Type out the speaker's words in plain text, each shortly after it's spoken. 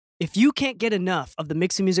If you can't get enough of the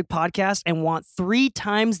Mixing Music podcast and want 3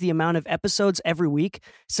 times the amount of episodes every week,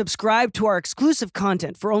 subscribe to our exclusive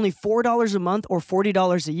content for only $4 a month or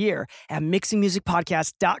 $40 a year at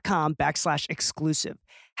mixingmusicpodcast.com/exclusive.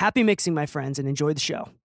 Happy mixing, my friends, and enjoy the show.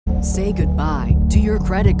 Say goodbye to your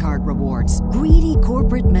credit card rewards. Greedy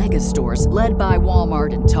corporate mega stores, led by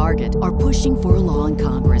Walmart and Target, are pushing for a law in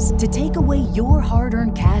Congress to take away your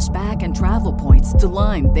hard-earned cash back and travel points to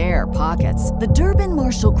line their pockets. The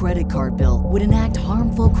Durbin-Marshall credit card bill would enact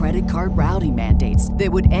harmful credit card routing mandates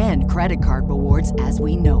that would end credit card rewards as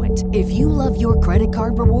we know it. If you love your credit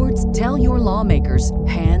card rewards, tell your lawmakers,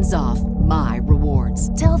 hands off my rewards.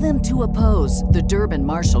 Tell them to oppose the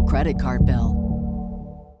Durbin-Marshall credit card bill.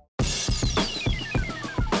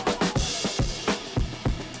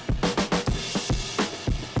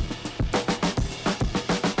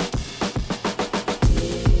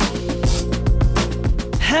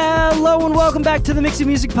 Hello and welcome back to the Mixing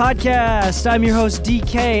Music Podcast. I'm your host,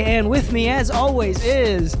 DK, and with me, as always,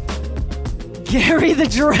 is Gary the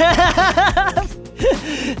Giraffe.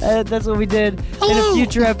 That's what we did in a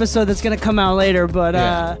future episode that's going to come out later, but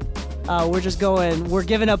we're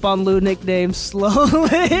giving up on Lou nicknames slowly.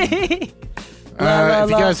 If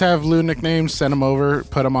you guys have Lou nicknames, send them over,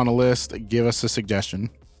 put them on a list, give us a suggestion.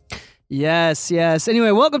 Yes.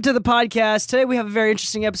 Anyway, welcome to the podcast. Today we have a very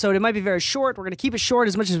interesting episode. It might be very short. We're going to keep it short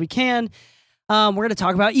as much as we can. We're going to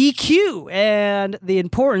talk about EQ and the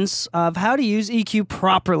importance of how to use EQ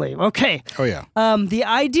properly. Okay. Oh, yeah. The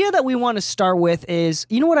idea that we want to start with is,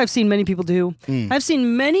 you know what I've seen many people do? I've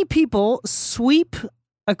seen many people sweep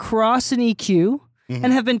across an EQ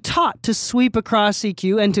and have been taught to sweep across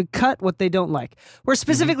EQ and to cut what they don't like. We're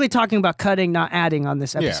specifically talking about cutting, not adding on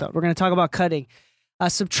this episode. Yeah. We're going to talk about cutting.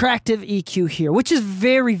 Subtractive EQ here, which is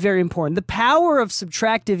very, very important. The power of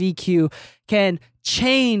subtractive EQ can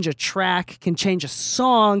change a track, can change a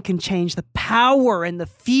song, can change the power and the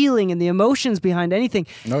feeling and the emotions behind anything.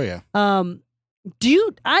 Oh, yeah. I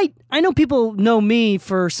know people know me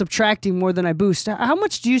for subtracting more than I boost. How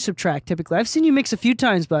much do you subtract typically? I've seen you mix a few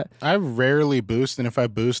times, but I rarely boost, and if I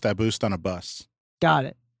boost on a bus. Got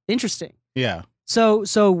it. Interesting. Yeah.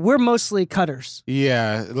 So we're mostly cutters.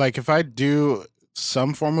 Yeah, like if I do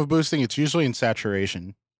some form of boosting, it's usually in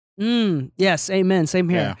saturation. Yes, amen. Same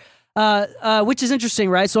here. Yeah. Which is interesting,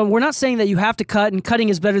 right? So we're not saying that you have to cut and cutting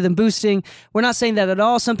is better than boosting. We're not saying that at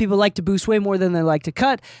all. Some people like to boost way more than they like to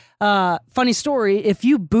cut. Funny story, if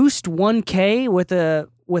you boost 1K with a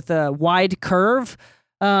wide curve,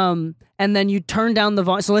 and then you turn down the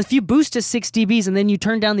volume. So if you boost to 6 dBs and then you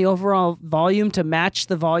turn down the overall volume to match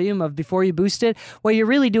the volume of before you boost it, what you're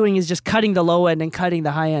really doing is just cutting the low end and cutting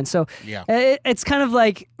the high end. So it's kind of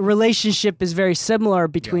like relationship is very similar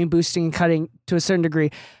between boosting and cutting to a certain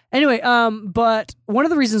degree. Anyway, but one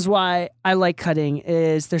of the reasons why I like cutting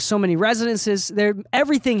is there's so many resonances.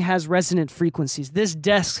 Everything has resonant frequencies. This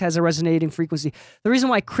desk has a resonating frequency. The reason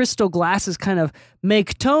why crystal glasses kind of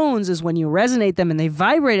make tones is when you resonate them and they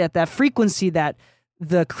vibrate at that frequency that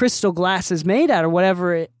the crystal glass is made at, or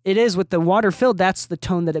whatever it is with the water filled, that's the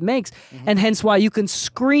tone that it makes. And hence why you can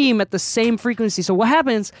scream at the same frequency. So what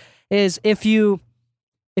happens is if you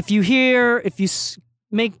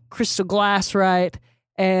make crystal glass, right,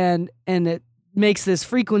 and it makes this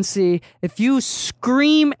frequency, if you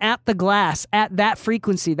scream at the glass at that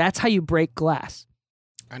frequency, that's how you break glass.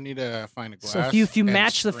 I need to find a glass. So if you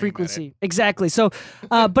match the frequency. Exactly. So,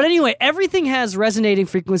 but anyway, everything has resonating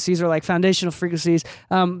frequencies or like foundational frequencies.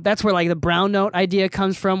 That's where like the brown note idea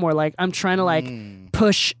comes from, where like I'm trying to like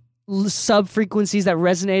push sub frequencies that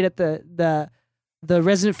resonate at the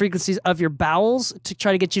resonant frequencies of your bowels to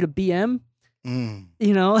try to get you to BM.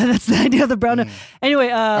 You know, that's the idea of the brown note.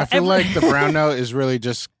 Anyway, I feel like the brown note is really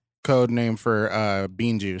just code name for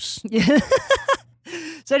bean juice. Yeah.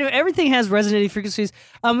 So anyway, everything has resonating frequencies,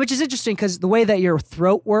 which is interesting because the way that your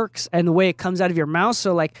throat works and the way it comes out of your mouth.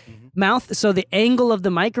 So like mouth, so the angle of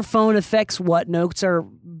the microphone affects what notes are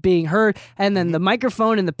being heard, and then the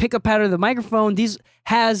microphone and the pickup pattern of the microphone, these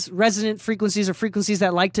has resonant frequencies or frequencies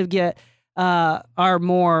that like to get are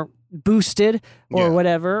more boosted or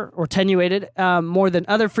whatever, or attenuated more than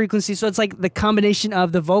other frequencies. So it's like the combination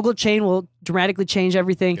of the vocal chain will dramatically change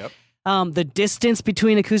everything. The distance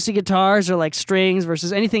between acoustic guitars or like strings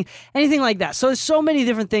versus anything like that. So there's so many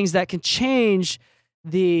different things that can change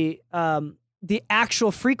the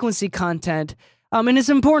actual frequency content. And it's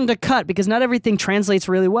important to cut because not everything translates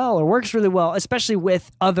really well or works really well, especially with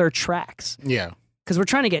other tracks. Yeah. Because we're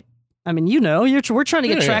trying to get, I mean, we're trying to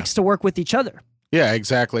get tracks to work with each other. Yeah,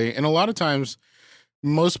 exactly. And a lot of times,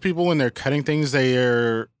 most people when they're cutting things,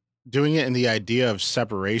 they're doing it in the idea of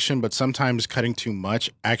separation, but sometimes cutting too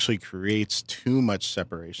much actually creates too much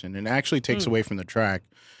separation and actually takes away from the track.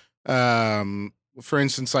 For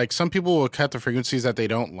instance, like some people will cut the frequencies that they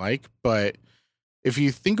don't like, but if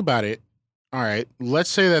you think about it, all right, let's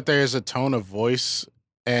say that there's a tone of voice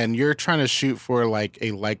and you're trying to shoot for like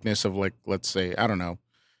a likeness of like, let's say, I don't know.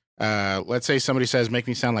 Let's say somebody says, make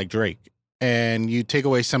me sound like Drake, and you take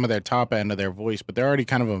away some of their top end of their voice, but they're already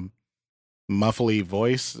kind of a muffly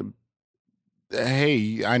voice.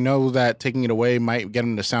 Hey, I know that taking it away might get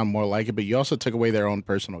them to sound more like it, but you also took away their own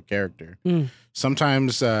personal character.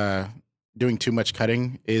 Sometimes doing too much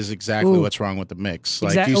cutting is exactly what's wrong with the mix.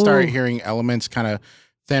 Like you start hearing elements kind of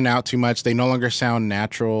thin out too much. They no longer sound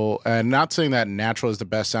natural. Not saying that natural is the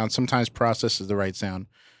best sound. Sometimes process is the right sound,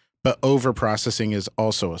 but over processing is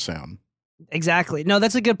also a sound. Exactly. No,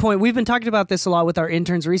 that's a good point. We've been talking about this a lot with our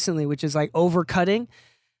interns recently, which is like over cutting,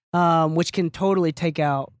 which can totally take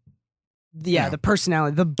out the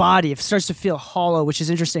personality, the body. It starts to feel hollow, which is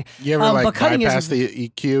interesting. You ever like bypass the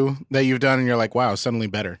EQ that you've done and you're like, wow, suddenly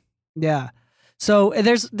better. Yeah. So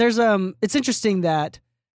there's it's interesting that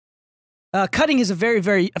cutting is a very,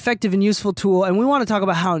 very effective and useful tool, and we want to talk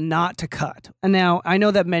about how not to cut. And now I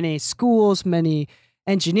know that many schools, many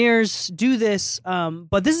engineers do this,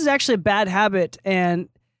 but this is actually a bad habit. And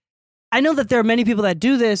I know that there are many people that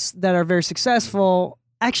do this that are very successful.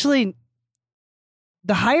 Actually,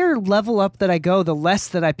 the higher level up that I go, the less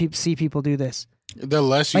that I see people do this. The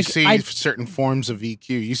less you see certain forms of EQ.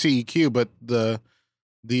 You see EQ, but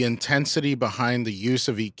the intensity behind the use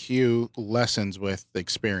of EQ lessens with the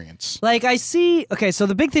experience. Like I see, okay, so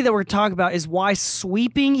the big thing that we're talking about is why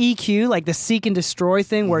sweeping EQ, like the seek and destroy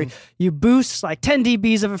thing, where you boost like 10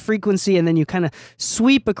 dBs of a frequency and then you kind of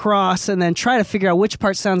sweep across and then try to figure out which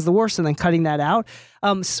part sounds the worst and then cutting that out.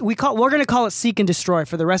 We're going to call it seek and destroy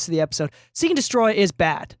for the rest of the episode. Seek and destroy is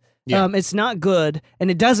bad. Yeah. It's not good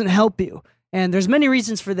and it doesn't help you. And there's many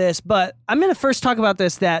reasons for this, but I'm going to first talk about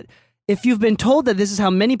this, that if you've been told that this is how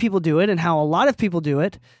many people do it and how a lot of people do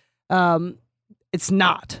it, it's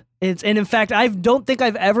not. And in fact, I don't think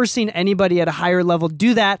I've ever seen anybody at a higher level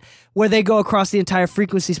do that where they go across the entire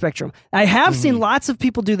frequency spectrum. I have seen lots of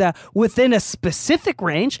people do that within a specific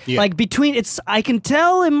range, like I can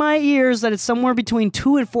tell in my ears that it's somewhere between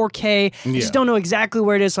 2 and 4K. I just don't know exactly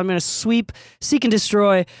where it is, so I'm going to sweep, seek and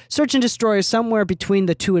destroy. Search and destroy is somewhere between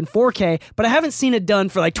the 2 and 4K, but I haven't seen it done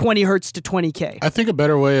for like 20 hertz to 20K. I think a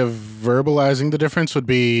better way of verbalizing the difference would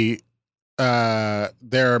be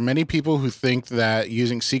there are many people who think that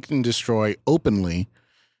using seek and destroy openly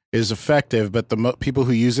is effective, but the people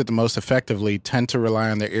who use it the most effectively tend to rely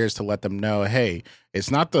on their ears to let them know, hey, it's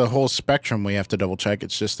not the whole spectrum we have to double check.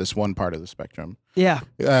 It's just this one part of the spectrum. Yeah.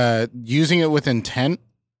 Using it with intent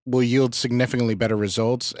will yield significantly better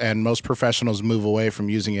results, and most professionals move away from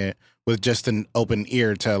using it with just an open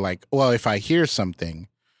ear to like, well, if I hear something,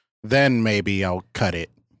 then maybe I'll cut it.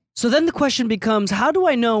 So then the question becomes, how do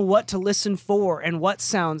I know what to listen for and what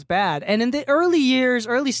sounds bad? And in the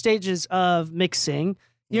early stages of mixing,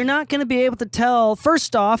 you're not going to be able to tell,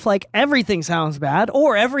 first off, like everything sounds bad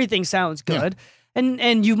or everything sounds good. Yeah.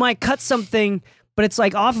 And you might cut something, but it's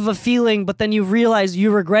like off of a feeling, but then you realize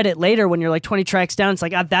you regret it later when you're like 20 tracks down. It's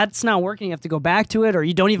like, that's not working. You have to go back to it, or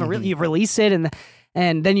you don't even you release it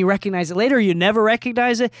and then you recognize it later, or you never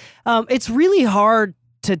recognize it. It's really hard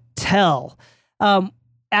to tell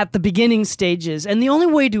at the beginning stages. And the only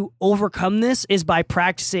way to overcome this is by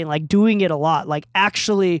practicing, like doing it a lot, like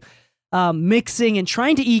actually mixing and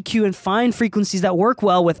trying to EQ and find frequencies that work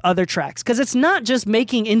well with other tracks. Because it's not just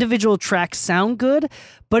making individual tracks sound good,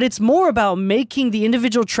 but it's more about making the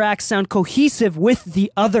individual tracks sound cohesive with the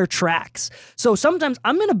other tracks. So sometimes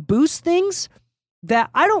I'm going to boost things that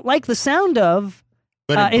I don't like the sound of,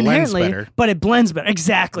 but it blends better. But it blends better.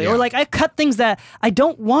 Exactly. Yeah. Or like I cut things that I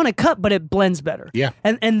don't want to cut, but it blends better. Yeah.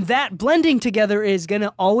 And that blending together is going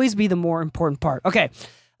to always be the more important part. Okay.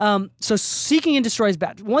 So seeking and destroy is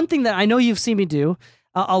bad. One thing that I know you've seen me do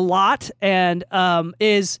a lot and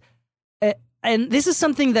this is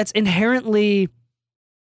something that's inherently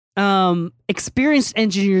experienced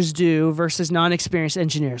engineers do versus non-experienced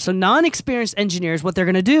engineers. So non-experienced engineers, what they're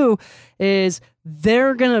going to do is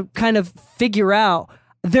they're going to kind of figure out,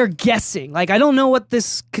 they're guessing. Like, I don't know what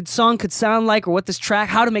this song could sound like or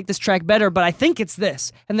how to make this track better, but I think it's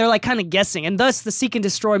this. And they're like kind of guessing. And thus the seek and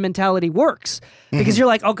destroy mentality works because you're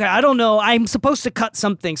like, okay, I don't know. I'm supposed to cut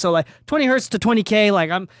something. So like 20 hertz to 20K,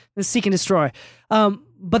 like I'm going to seek and destroy.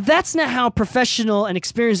 But that's not how professional and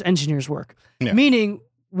experienced engineers work. Yeah. Meaning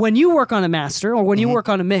when you work on a master or when you work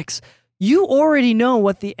on a mix, you already know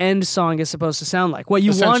what the end song is supposed to sound like, what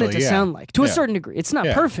you want it to sound like to a certain degree. It's not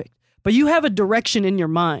perfect, but you have a direction in your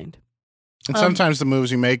mind. And sometimes the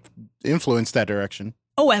moves you make influence that direction.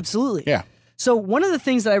 Oh, absolutely. Yeah. So one of the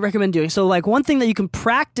things that I recommend doing, so like one thing that you can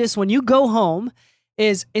practice when you go home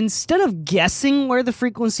is instead of guessing where the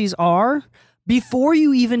frequencies are before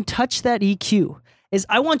you even touch that EQ, is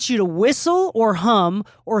I want you to whistle or hum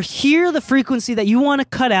or hear the frequency that you want to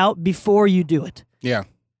cut out before you do it. Yeah.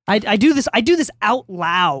 I do this out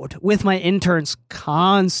loud with my interns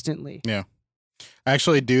constantly. Yeah. I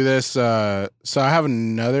actually do this. So I have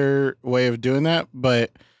another way of doing that,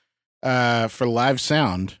 but for live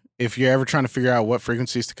sound, if you're ever trying to figure out what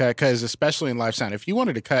frequencies to cut, because especially in live sound, if you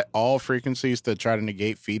wanted to cut all frequencies to try to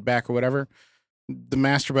negate feedback or whatever, the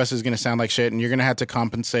master bus is going to sound like shit, and you're going to have to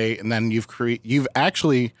compensate. And then you've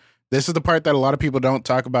actually, this is the part that a lot of people don't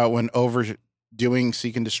talk about when overdoing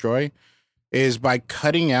seek and destroy, is by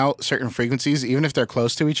cutting out certain frequencies, even if they're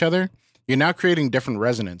close to each other, you're now creating different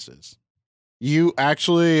resonances. You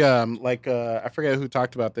actually, I forget who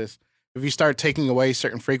talked about this. If you start taking away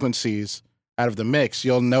certain frequencies out of the mix,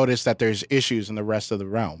 you'll notice that there's issues in the rest of the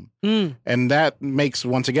realm. And that makes,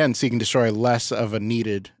 once again, seek and destroy less of a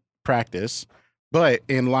needed practice. But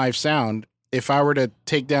in live sound, if I were to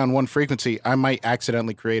take down one frequency, I might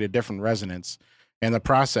accidentally create a different resonance in the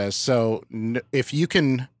process. So if you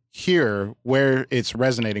can hear where it's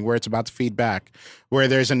resonating, where it's about to feed back, where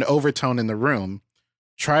there's an overtone in the room,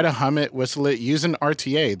 try to hum it, whistle it, use an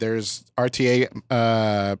RTA. There's RTA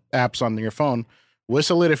apps on your phone.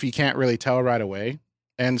 Whistle it if you can't really tell right away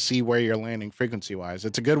and see where you're landing frequency-wise.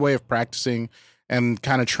 It's a good way of practicing and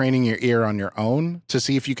kind of training your ear on your own to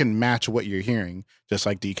see if you can match what you're hearing, just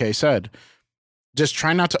like DK said. Just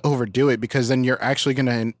try not to overdo it, because then you're actually going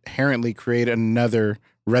to inherently create another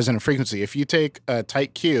resonant frequency. If you take a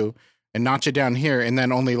tight Q and notch it down here and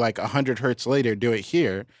then only like 100 hertz later do it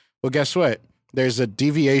here, well, guess what? There's a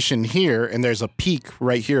deviation here and there's a peak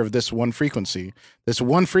right here of this one frequency. This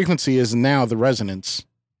one frequency is now the resonance.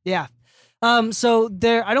 Yeah. So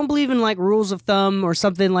I don't believe in like rules of thumb or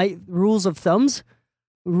something like rules of thumbs.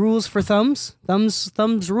 Rules for thumbs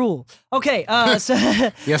rule. Okay. So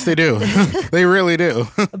yes, they do. They really do.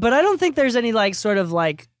 But I don't think there's any like sort of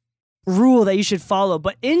like rule that you should follow.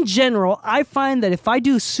 But in general, I find that if I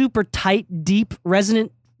do super tight, deep,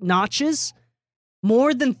 resonant notches,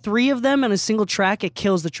 more than 3 of them on a single track, it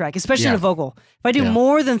kills the track, especially in a vocal. If I do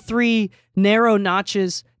more than 3 narrow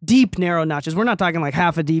notches, deep narrow notches, we're not talking like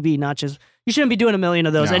half a dB notches. You shouldn't be doing a million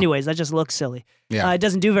of those anyways. That just looks silly. Yeah. It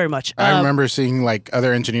doesn't do very much. I remember seeing like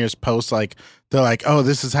other engineers post like, they're like, oh,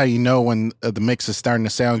 this is how you know when the mix is starting to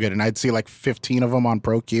sound good. And I'd see like 15 of them on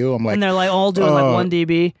Pro Q. I'm like, and they're like all doing like 1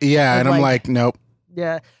 dB. Yeah. And I'm like, nope.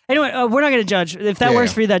 Yeah. Anyway, we're not going to judge. If that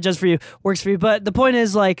works for you, that just for you works for you. But the point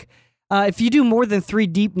is like, if you do more than 3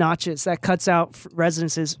 deep notches, that cuts out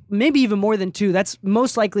resonances, maybe even more than 2. That's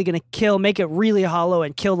most likely going to make it really hollow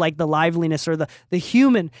and kill like the liveliness or the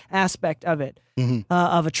human aspect of it,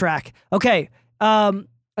 of a track. Okay.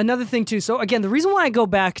 Another thing too. So again, the reason why I go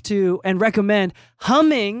back to and recommend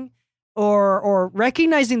humming or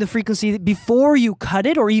recognizing the frequency before you cut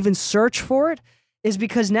it or even search for it is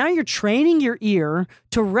because now you're training your ear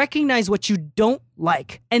to recognize what you don't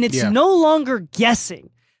like. And it's no longer guessing.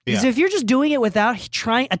 Because if you're just doing it without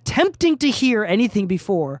attempting to hear anything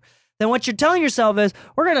before, then what you're telling yourself is,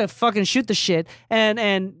 we're going to fucking shoot the shit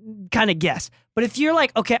and kind of guess. But if you're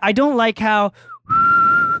like, okay, I don't like how,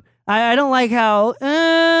 I don't like how,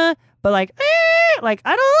 but like, I don't like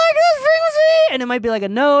this frequency. And it might be like a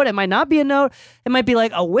note. It might not be a note. It might be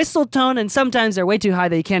like a whistle tone. And sometimes they're way too high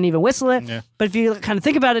that you can't even whistle it. Yeah. But if you kind of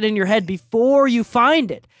think about it in your head before you find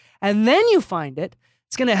it, and then you find it,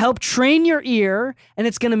 it's going to help train your ear, and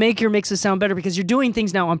it's going to make your mixes sound better because you're doing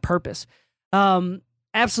things now on purpose.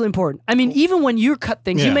 Absolutely important. I mean, even when you cut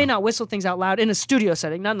things, you may not whistle things out loud in a studio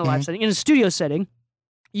setting, not in a live setting. In a studio setting,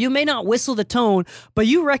 you may not whistle the tone, but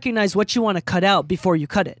you recognize what you want to cut out before you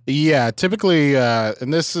cut it. Yeah, typically,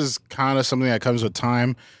 and this is kind of something that comes with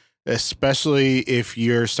time, especially if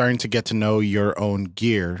you're starting to get to know your own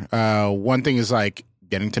gear. One thing is like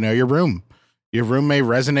getting to know your room. Your room may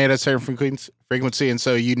resonate at a certain frequency, and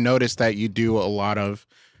so you notice that you do a lot of,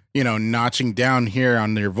 notching down here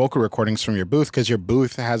on your vocal recordings from your booth because your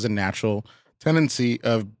booth has a natural tendency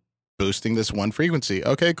of boosting this one frequency.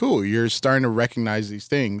 Okay, cool. You're starting to recognize these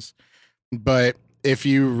things. But if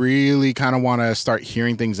you really kind of want to start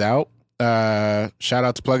hearing things out, shout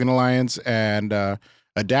out to Plugin Alliance and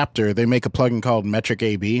Adapter. They make a plugin called Metric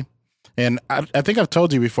AB. And I think I've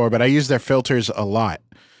told you before, but I use their filters a lot.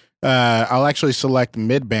 I'll actually select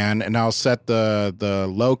mid-band and I'll set the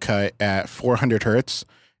low cut at 400 hertz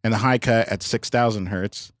and the high cut at 6,000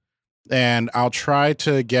 hertz. And I'll try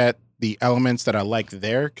to get the elements that I like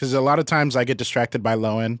there, because a lot of times I get distracted by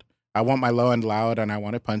low end. I want my low end loud and I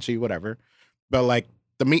want it punchy, whatever. But like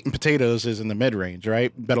the meat and potatoes is in the mid range,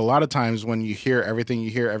 right? But a lot of times when you hear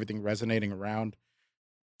everything resonating around.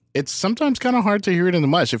 It's sometimes kind of hard to hear it in the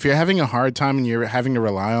much. If you're having a hard time and you're having to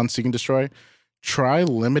rely on Seek and Destroy, try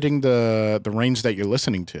limiting the range that you're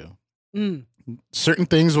listening to. Certain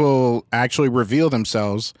things will actually reveal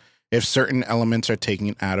themselves if certain elements are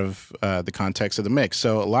taken out of the context of the mix.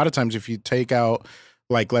 So a lot of times if you take out,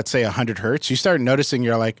 like, let's say 100 hertz, you start noticing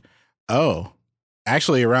you're like, oh,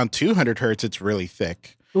 actually around 200 hertz, it's really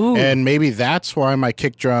thick. Ooh. And maybe that's why my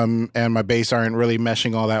kick drum and my bass aren't really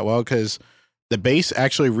meshing all that well, because the bass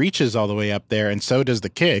actually reaches all the way up there, and so does the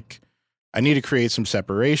kick. I need to create some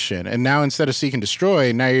separation. And now instead of Seek and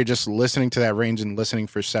Destroy, now you're just listening to that range and listening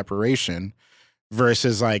for separation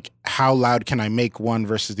versus like how loud can I make one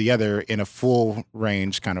versus the other in a full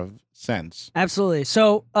range kind of sense. Absolutely.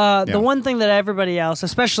 So the one thing that everybody else,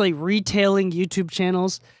 especially retailing YouTube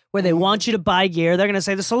channels, where they want you to buy gear, they're going to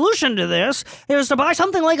say the solution to this is to buy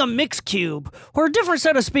something like a mix cube or a different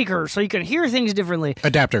set of speakers so you can hear things differently.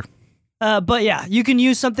 Adapter. But yeah, you can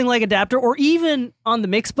use something like adapter, or even on the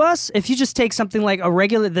mix bus, if you just take something like a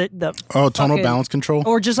regular tonal balance control,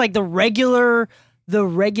 or just like the regular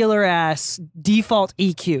ass default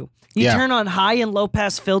EQ. You turn on high and low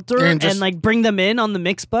pass filter and like bring them in on the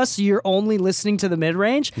mix bus, so you're only listening to the mid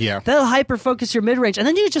range. Yeah, that'll hyper focus your mid range, and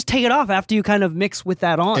then you just take it off after you kind of mix with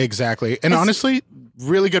that on. Exactly, and honestly,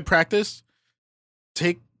 really good practice.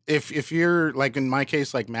 If you're like in my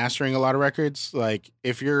case, like mastering a lot of records, like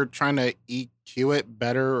if you're trying to EQ it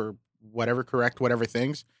better or correct whatever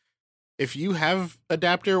things, if you have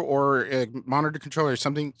adapter or a monitor controller or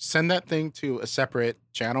something, send that thing to a separate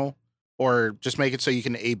channel or just make it so you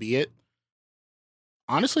can A/B it.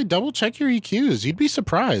 Honestly, double check your EQs. You'd be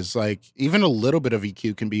surprised. Like even a little bit of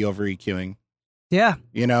EQ can be over EQing. Yeah.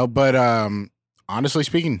 But honestly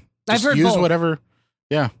speaking, just use both. whatever.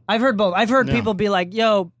 Yeah. I've heard both. I've heard people be like,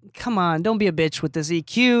 yo, come on, don't be a bitch with this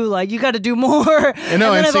EQ. Like, you got to do more. And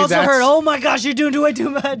then I've also heard, oh my gosh, you're doing way too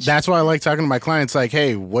much. That's why I like talking to my clients. Like,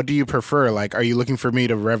 hey, what do you prefer? Like, are you looking for me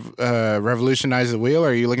to revolutionize the wheel, or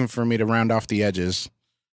are you looking for me to round off the edges?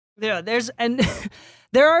 Yeah,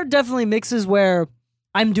 there are definitely mixes where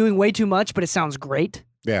I'm doing way too much, but it sounds great.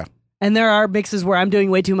 Yeah. And there are mixes where I'm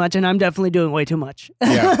doing way too much, and I'm definitely doing way too much.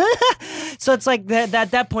 Yeah. So it's like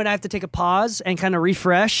at that point, I have to take a pause and kind of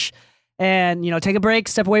refresh and, take a break,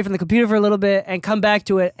 step away from the computer for a little bit and come back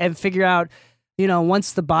to it and figure out,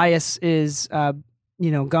 once the bias is,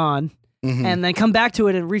 gone, and then come back to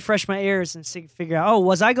it and refresh my ears and figure out, oh,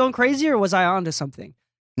 was I going crazy or was I onto something?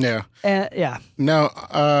 Yeah. Yeah. No,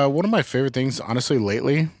 one of my favorite things, honestly,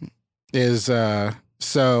 lately is, I've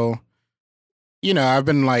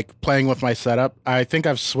been like playing with my setup. I think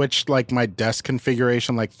I've switched like my desk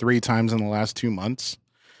configuration like 3 times in the last 2 months,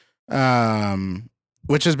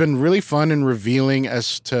 which has been really fun and revealing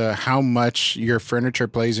as to how much your furniture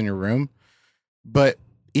plays in your room. But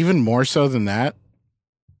even more so than that,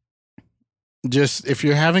 just if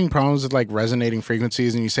you're having problems with like resonating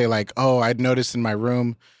frequencies and you say like, oh, I'd noticed in my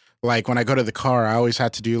room, like when I go to the car, I always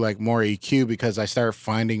had to do like more EQ because I start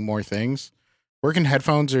finding more things. Working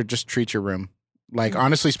headphones or just treat your room. Like,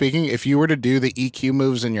 honestly speaking, if you were to do the EQ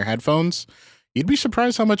moves in your headphones, you'd be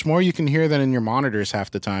surprised how much more you can hear than in your monitors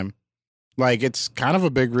half the time. Like, it's kind of a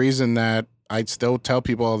big reason that I'd still tell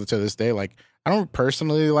people to this day, like, I don't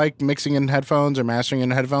personally like mixing in headphones or mastering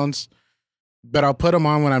in headphones, but I'll put them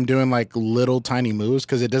on when I'm doing, like, little tiny moves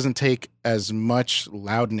because it doesn't take as much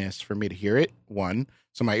loudness for me to hear it, 1,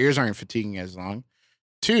 so my ears aren't fatiguing as long.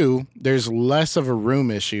 2, there's less of a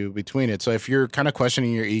room issue between it. So if you're kind of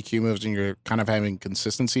questioning your EQ moves and you're kind of having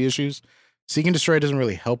consistency issues, Seek and Destroy doesn't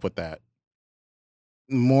really help with that.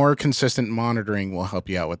 More consistent monitoring will help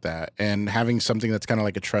you out with that, and having something that's kind of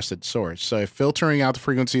like a trusted source. So if filtering out the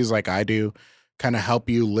frequencies like I do kind of help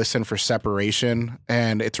you listen for separation,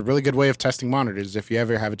 and it's a really good way of testing monitors. If you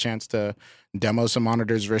ever have a chance to demo some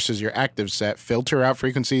monitors versus your active set, filter out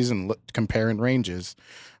frequencies and compare in ranges.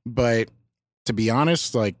 But to be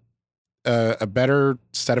honest, like a better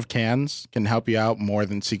set of cans can help you out more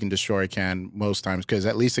than Seek and Destroy can most times, because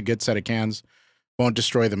at least a good set of cans won't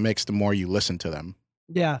destroy the mix the more you listen to them.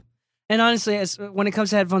 Yeah. And honestly, when it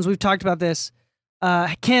comes to headphones, we've talked about this.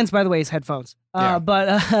 Cans, by the way, is headphones.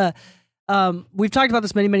 But we've talked about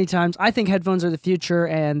this many, many times. I think headphones are the future,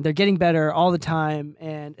 and they're getting better all the time.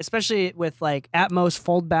 And especially with like Atmos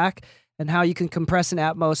fold back, and how you can compress an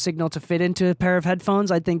Atmos signal to fit into a pair of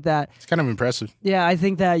headphones. I think that it's kind of impressive. Yeah, I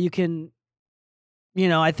think that you can,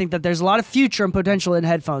 I think that there's a lot of future and potential in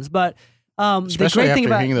headphones. But especially the great thing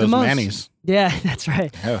about the most, Manny's. Yeah, that's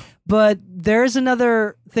right. Oh. But there's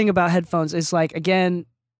another thing about headphones. It's like, again,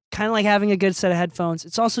 kind of like having a good set of headphones.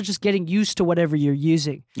 It's also just getting used to whatever you're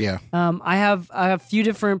using. Yeah. I have a few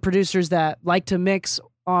different producers that like to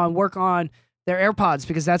work on their AirPods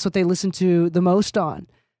because that's what they listen to the most on.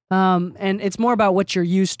 And it's more about what you're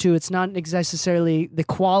used to. It's not necessarily the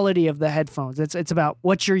quality of the headphones. It's about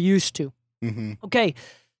what you're used to. Mm-hmm. Okay.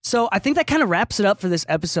 So I think that kind of wraps it up for this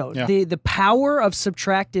episode. Yeah. The power of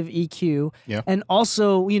subtractive EQ, Yeah. and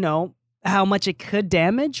also, how much it could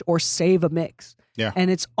damage or save a mix. Yeah.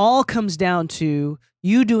 And it's all comes down to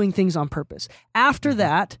you doing things on purpose. After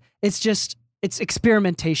that, it's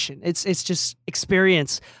experimentation. It's just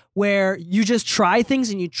experience where you just try things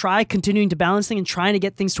and you try continuing to balance things and trying to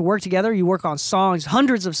get things to work together. You work on songs,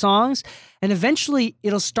 hundreds of songs, and eventually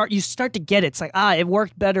you start to get it. It's like, it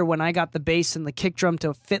worked better when I got the bass and the kick drum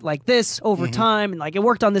to fit like this over time. And like it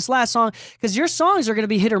worked on this last song, because your songs are going to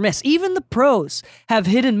be hit or miss. Even the pros have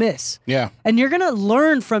hit and miss. Yeah. And you're going to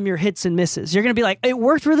learn from your hits and misses. You're going to be like, it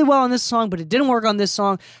worked really well on this song, but it didn't work on this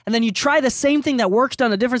song. And then you try the same thing that worked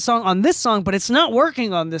on a different song on this song, but it's not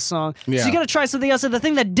working on this song. Yeah. So you got to try something else. And the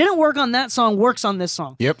thing that didn't work on that song works on this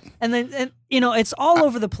song. Yep. And then, it's all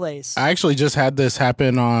over the place. I actually just had this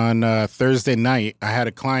happen on Thursday night. I had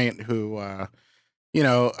a client who,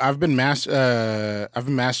 I've been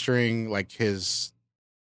mastering like his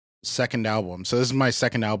second album. So this is my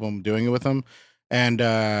second album doing it with him. And,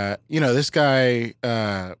 this guy,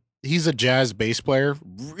 he's a jazz bass player,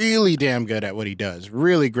 really damn good at what he does,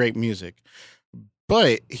 really great music.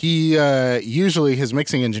 But he usually his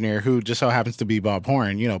mixing engineer, who just so happens to be Bob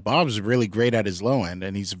Horn, Bob's really great at his low end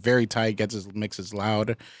and he's very tight, gets his mixes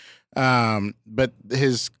loud. But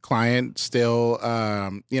his client still,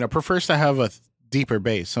 prefers to have a deeper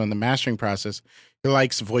bass. So in the mastering process, he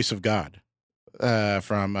likes Voice of God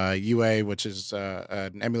from UA, which is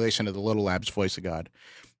an emulation of the Little Labs Voice of God.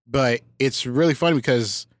 But it's really fun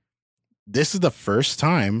because this is the first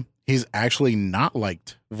time he's actually not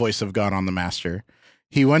liked Voice of God on the master.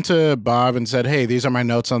 He went to Bob and said, hey, these are my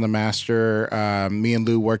notes on the master. Me and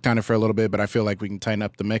Lou worked on it for a little bit, but I feel like we can tighten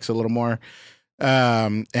up the mix a little more.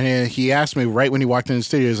 And he asked me right when he walked in the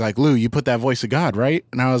studio, he was like, Lou, you put that Voice of God, right?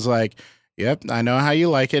 And I was like, yep, I know how you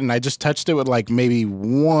like it. And I just touched it with like maybe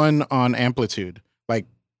 1 on amplitude, like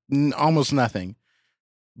almost nothing.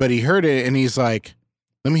 But he heard it and he's like,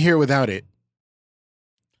 let me hear it without it.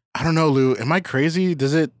 I don't know, Lou, am I crazy?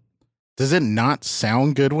 Does it not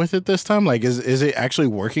sound good with it this time? Like, is it actually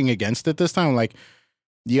working against it this time? Like,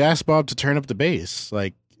 you asked Bob to turn up the bass.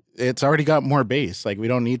 Like, it's already got more bass. Like, we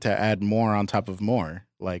don't need to add more on top of more.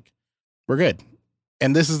 Like, we're good.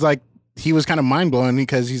 And this is like, he was kind of mind blowing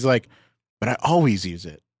because he's like, but I always use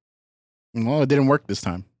it. Well, it didn't work this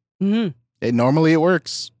time. Mm-hmm. Normally it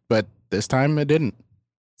works, but this time it didn't.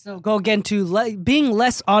 So go again to being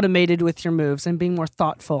less automated with your moves and being more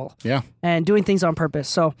thoughtful. Yeah. And doing things on purpose.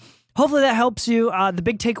 So hopefully that helps you. The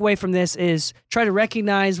big takeaway from this is try to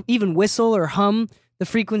recognize, even whistle or hum the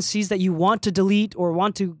frequencies that you want to delete or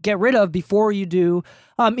want to get rid of before you do.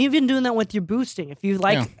 Even doing that with your boosting. If you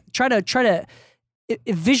try to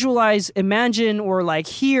visualize, imagine, or like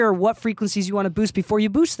hear what frequencies you want to boost before you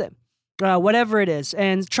boost them. Whatever it is.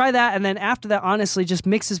 And try that. And then after that, honestly, just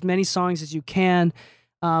mix as many songs as you can.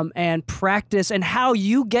 And practice, and how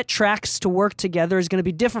you get tracks to work together is going to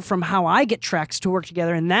be different from how I get tracks to work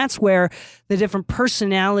together, and that's where the different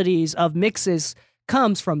personalities of mixes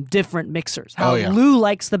comes from different mixers. How Lou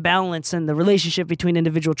likes the balance and the relationship between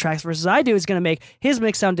individual tracks versus I do is going to make his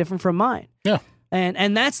mix sound different from mine. Yeah,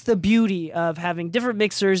 and that's the beauty of having different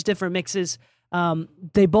mixers, different mixes.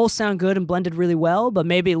 They both sound good and blended really well, but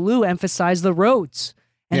maybe Lou emphasized the Rhodes.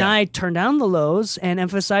 And I turn down the lows and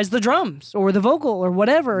emphasize the drums or the vocal or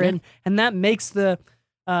whatever. Yeah. And that makes the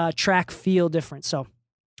track feel different. So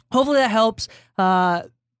hopefully that helps.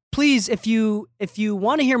 Please, if you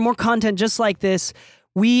want to hear more content just like this,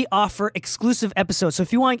 we offer exclusive episodes. So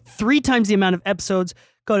if you want 3 times the amount of episodes,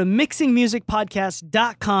 go to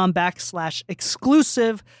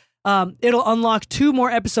mixingmusicpodcast.com/exclusive. It'll unlock 2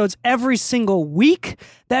 more episodes every single week.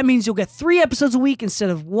 That means you'll get 3 episodes a week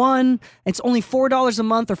instead of 1. It's only $4 a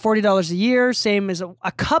month or $40 a year. Same as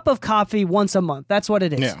a cup of coffee once a month. That's what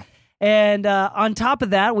it is. Yeah. And on top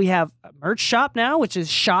of that, we have a merch shop now, which is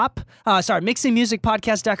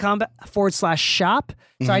mixingmusicpodcast.com/shop.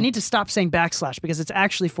 So I need to stop saying / because it's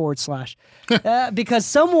actually / because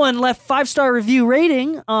someone left 5-star review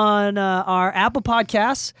rating on our Apple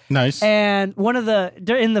Podcasts. Nice. And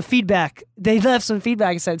in the feedback, they left some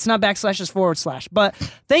feedback and said it's not backslash, it's /. But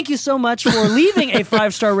thank you so much for leaving a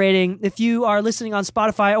 5-star rating. If you are listening on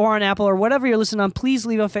Spotify or on Apple or whatever you're listening on, please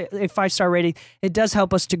leave a 5-star rating. It does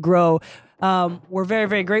help us to grow. We're very,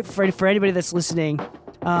 very grateful for anybody that's listening.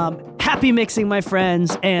 Happy mixing, my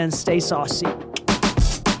friends, and stay saucy.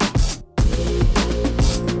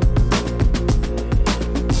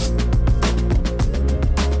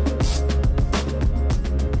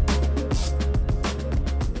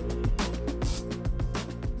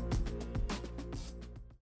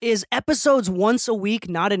 Is episodes once a week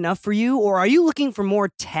not enough for you, or are you looking for more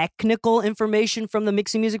technical information from the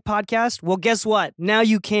Mixing Music Podcast? Well, guess what? Now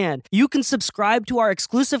you can. You can subscribe to our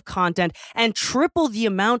exclusive content and triple the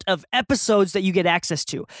amount of episodes that you get access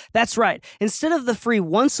to. That's right. Instead of the free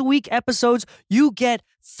once-a-week episodes, you get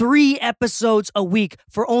 3 episodes a week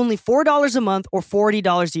for only $4 a month or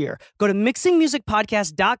 $40 a year. Go to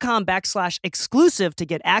mixingmusicpodcast.com/exclusive to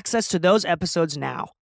get access to those episodes now.